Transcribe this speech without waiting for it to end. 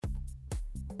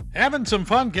Having some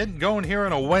fun getting going here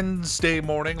on a Wednesday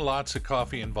morning. Lots of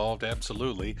coffee involved,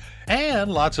 absolutely.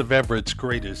 And lots of Everett's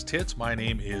greatest hits. My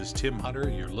name is Tim Hunter.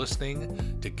 You're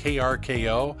listening to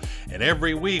KRKO. And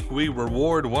every week we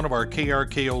reward one of our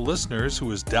KRKO listeners who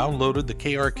has downloaded the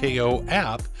KRKO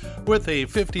app with a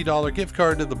 $50 gift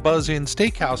card to the Buzz Inn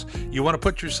Steakhouse. You want to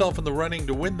put yourself in the running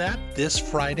to win that this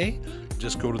Friday?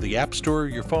 Just go to the App Store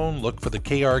of your phone, look for the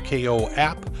KRKO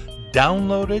app,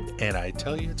 download it, and I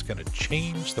tell you, it's going to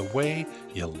change the way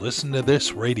you listen to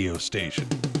this radio station.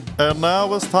 And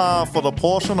now it's time for the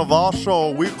portion of our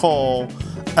show we call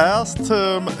Ask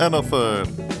Tim Anything.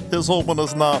 His hoping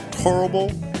is not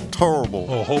terrible.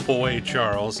 Oh, hope away,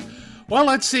 Charles. Well,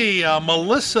 let's see.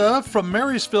 Melissa from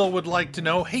Marysville would like to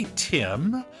know, hey,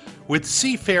 Tim, with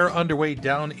Seafair underway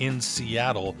down in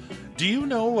Seattle, do you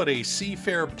know what a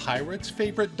Seafair pirate's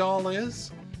favorite doll is?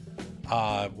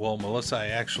 Well, Melissa, I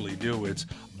actually do. It's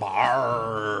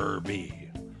Barbie.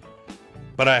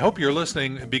 But I hope you're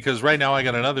listening because right now I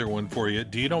got another one for you.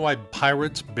 Do you know why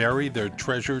pirates bury their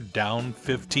treasure down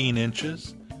 15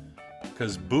 inches?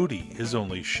 Because booty is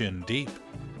only shin deep.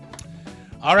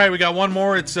 All right, we got one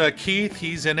more. It's Keith.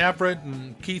 He's in Everett,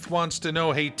 and Keith wants to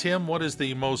know, hey, Tim, what is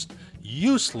the most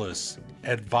useless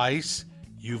advice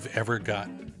you've ever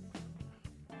gotten?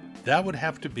 That would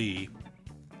have to be,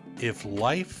 if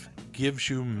life gives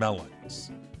you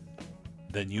melons,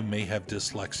 then you may have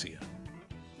dyslexia.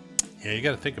 Yeah, you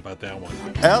got to think about that one.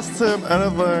 Ask Tim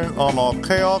anything on our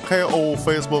KRKO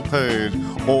Facebook page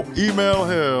or email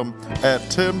him at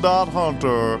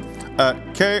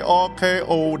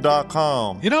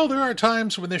tim.hunter@krko.com. You know, there are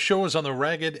times when this show is on the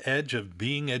ragged edge of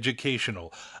being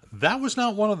educational. That was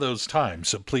not one of those times,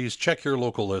 so please check your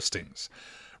local listings.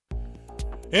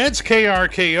 It's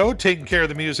KRKO taking care of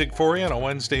the music for you on a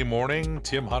Wednesday morning.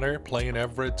 Tim Hunter playing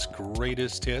Everett's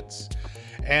greatest hits.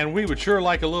 And we would sure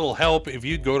like a little help if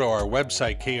you'd go to our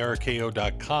website,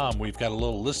 krko.com. We've got a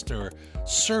little listener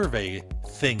survey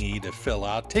thingy to fill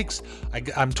out. Takes,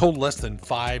 I'm told, less than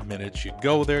 5 minutes. You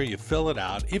go there, you fill it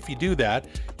out. If you do that,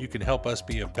 you can help us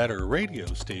be a better radio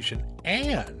station.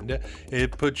 And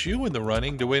it puts you in the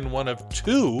running to win one of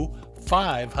two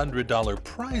 $500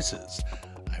 prizes.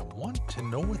 I want to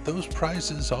know what those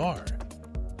prizes are.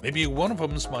 Maybe one of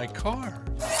them's my car.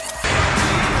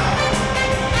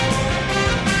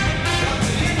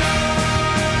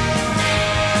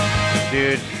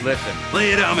 Dude, listen.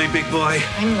 Lay it on me, big boy.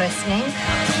 I'm listening.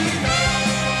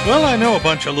 Well, I know a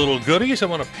bunch of little goodies. I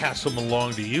want to pass them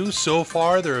along to you. So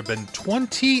far, there have been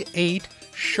 28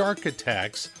 shark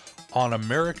attacks on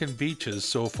American beaches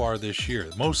so far this year,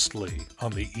 mostly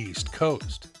on the East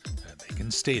Coast. And they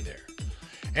can stay there.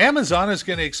 Amazon is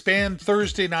going to expand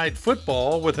Thursday Night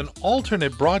Football with an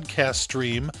alternate broadcast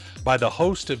stream by the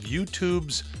host of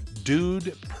YouTube's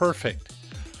Dude Perfect.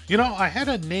 You know, I had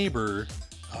a neighbor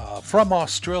from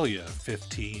Australia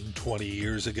 15, 20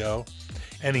 years ago,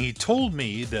 and he told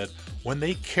me that when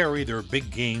they carry their big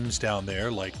games down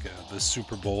there, like the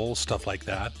Super Bowl, stuff like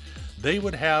that, they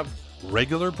would have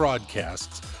regular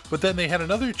broadcasts, but then they had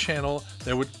another channel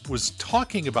that was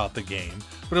talking about the game,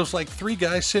 but it was like three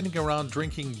guys sitting around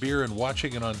drinking beer and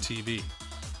watching it on TV.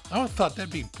 I thought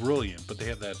that'd be brilliant, but they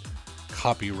have that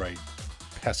copyright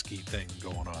pesky thing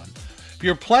going on. If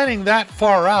you're planning that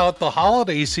far out, the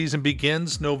holiday season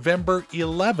begins November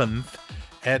 11th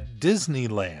at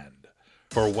Disneyland.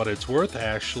 For what it's worth,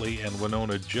 Ashley and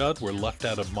Winona Judd were left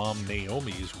out of Mom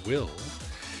Naomi's will.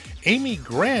 Amy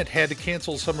Grant had to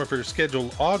cancel some of her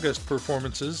scheduled August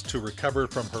performances to recover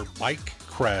from her bike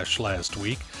crash last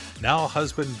week. Now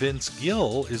husband Vince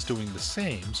Gill is doing the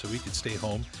same so he could stay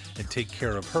home and take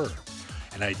care of her.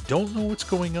 And I don't know what's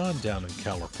going on down in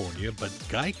California, but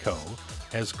Geico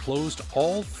has closed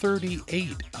all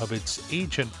 38 of its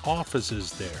agent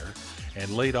offices there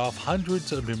and laid off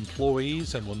hundreds of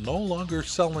employees and will no longer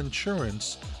sell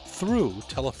insurance through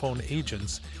telephone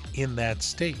agents in that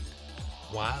state.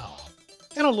 Wow.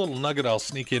 And a little nugget I'll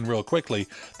sneak in real quickly.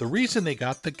 The reason they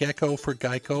got the gecko for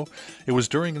Geico, it was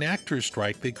during an actor's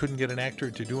strike. They couldn't get an actor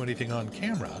to do anything on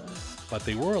camera, but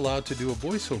they were allowed to do a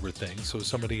voiceover thing. So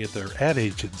somebody at their ad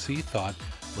agency thought,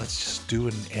 let's just do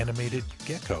an animated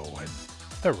gecko, and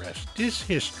the rest is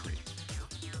history.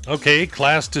 Okay,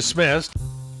 class dismissed.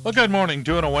 Well, good morning.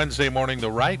 Doing a Wednesday morning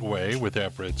the right way with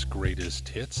Everett's greatest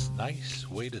hits. Nice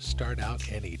way to start out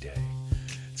any day.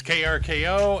 It's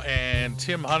KRKO and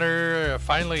Tim Hunter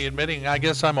finally admitting, I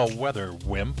guess I'm a weather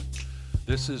wimp.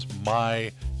 This is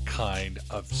my kind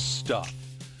of stuff.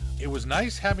 It was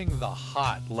nice having the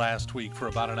hot last week for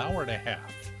about an hour and a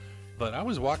half. But I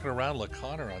was walking around La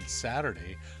Conner on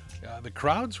Saturday. The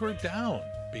crowds were down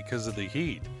because of the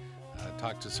heat.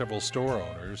 talked to several store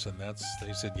owners, and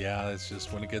they said, yeah, it's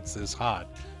just when it gets this hot,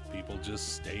 people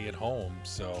just stay at home.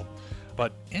 So,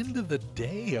 but end of the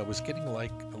day, I was getting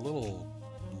like a little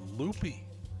loopy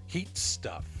heat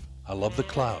stuff. I love the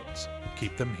clouds.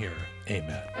 Keep them here.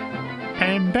 Amen.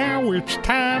 And now it's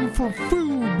time for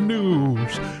food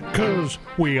news, 'cause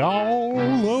we all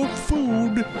love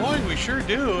food. Boy, we sure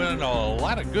do, and a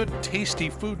lot of good, tasty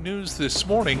food news this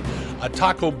morning.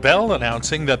 Taco Bell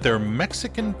announcing that their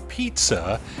Mexican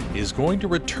pizza is going to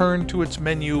return to its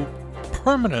menu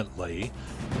permanently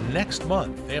next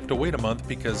month. They have to wait a month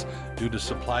because due to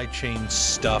supply chain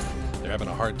stuff, they're having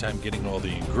a hard time getting all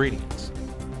the ingredients.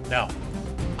 Now,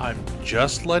 I'm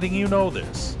just letting you know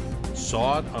this.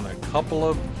 Saw it on a couple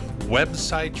of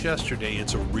websites yesterday.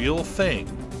 It's a real thing.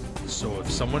 So if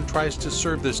someone tries to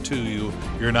serve this to you,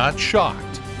 you're not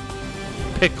shocked.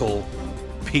 Pickle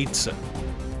pizza.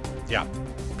 Yeah,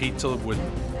 pizza with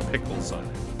pickles on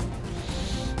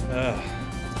it.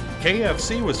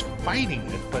 KFC was fighting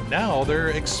it, but now they're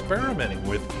experimenting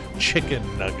with chicken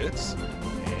nuggets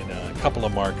in a couple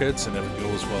of markets, and if it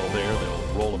goes well there,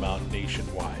 they'll roll them out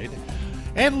nationwide.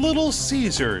 And Little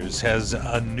Caesars has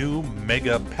a new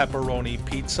mega pepperoni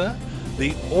pizza,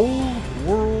 the Old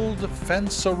World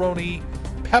Fenceroni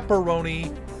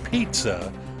Pepperoni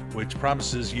Pizza, which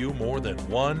promises you more than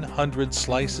 100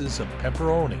 slices of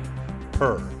pepperoni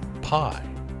per pie.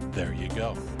 There you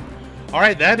go. All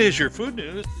right, that is your food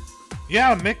news.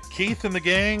 Yeah, Mick, Keith, and the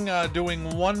gang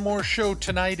doing one more show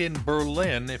tonight in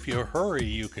Berlin. If you hurry,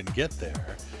 you can get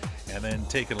there. And then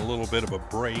taking a little bit of a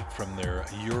break from their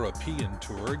European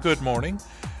tour. Good morning.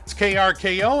 It's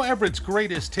KRKO, Everett's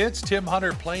Greatest Hits. Tim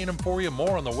Hunter playing them for you.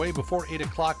 More on the way before 8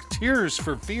 o'clock. Tears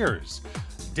for Fears.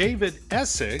 David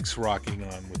Essex rocking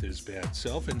on with his bad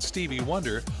self. And Stevie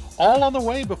Wonder all on the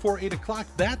way before 8 o'clock.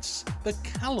 That's the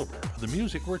caliber of the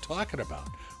music we're talking about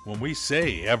when we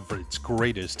say Everett's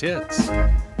Greatest Hits.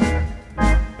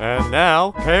 And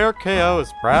now, KRKO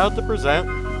is proud to present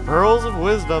Pearls of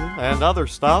Wisdom and other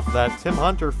stuff that Tim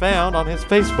Hunter found on his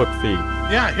Facebook feed.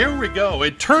 Yeah, here we go.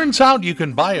 It turns out you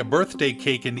can buy a birthday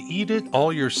cake and eat it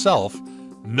all yourself.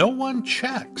 No one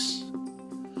checks.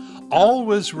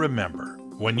 Always remember,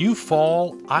 when you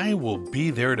fall, I will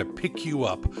be there to pick you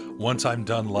up once I'm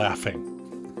done laughing.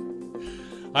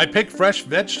 I pick fresh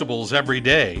vegetables every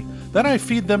day. Then I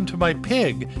feed them to my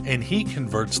pig, and he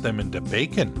converts them into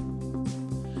bacon.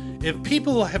 If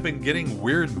people have been getting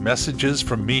weird messages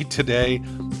from me today,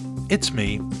 it's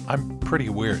me. I'm pretty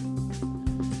weird.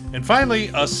 And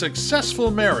finally, a successful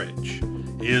marriage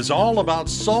is all about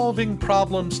solving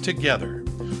problems together.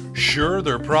 Sure,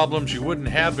 there are problems you wouldn't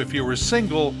have if you were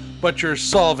single, but you're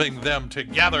solving them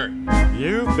together.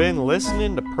 You've been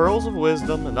listening to Pearls of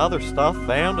Wisdom and other stuff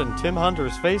found in Tim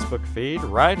Hunter's Facebook feed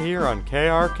right here on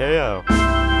KRKO.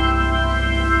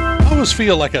 I always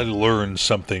feel like I learned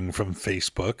something from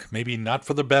Facebook. Maybe not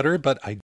for the better, but I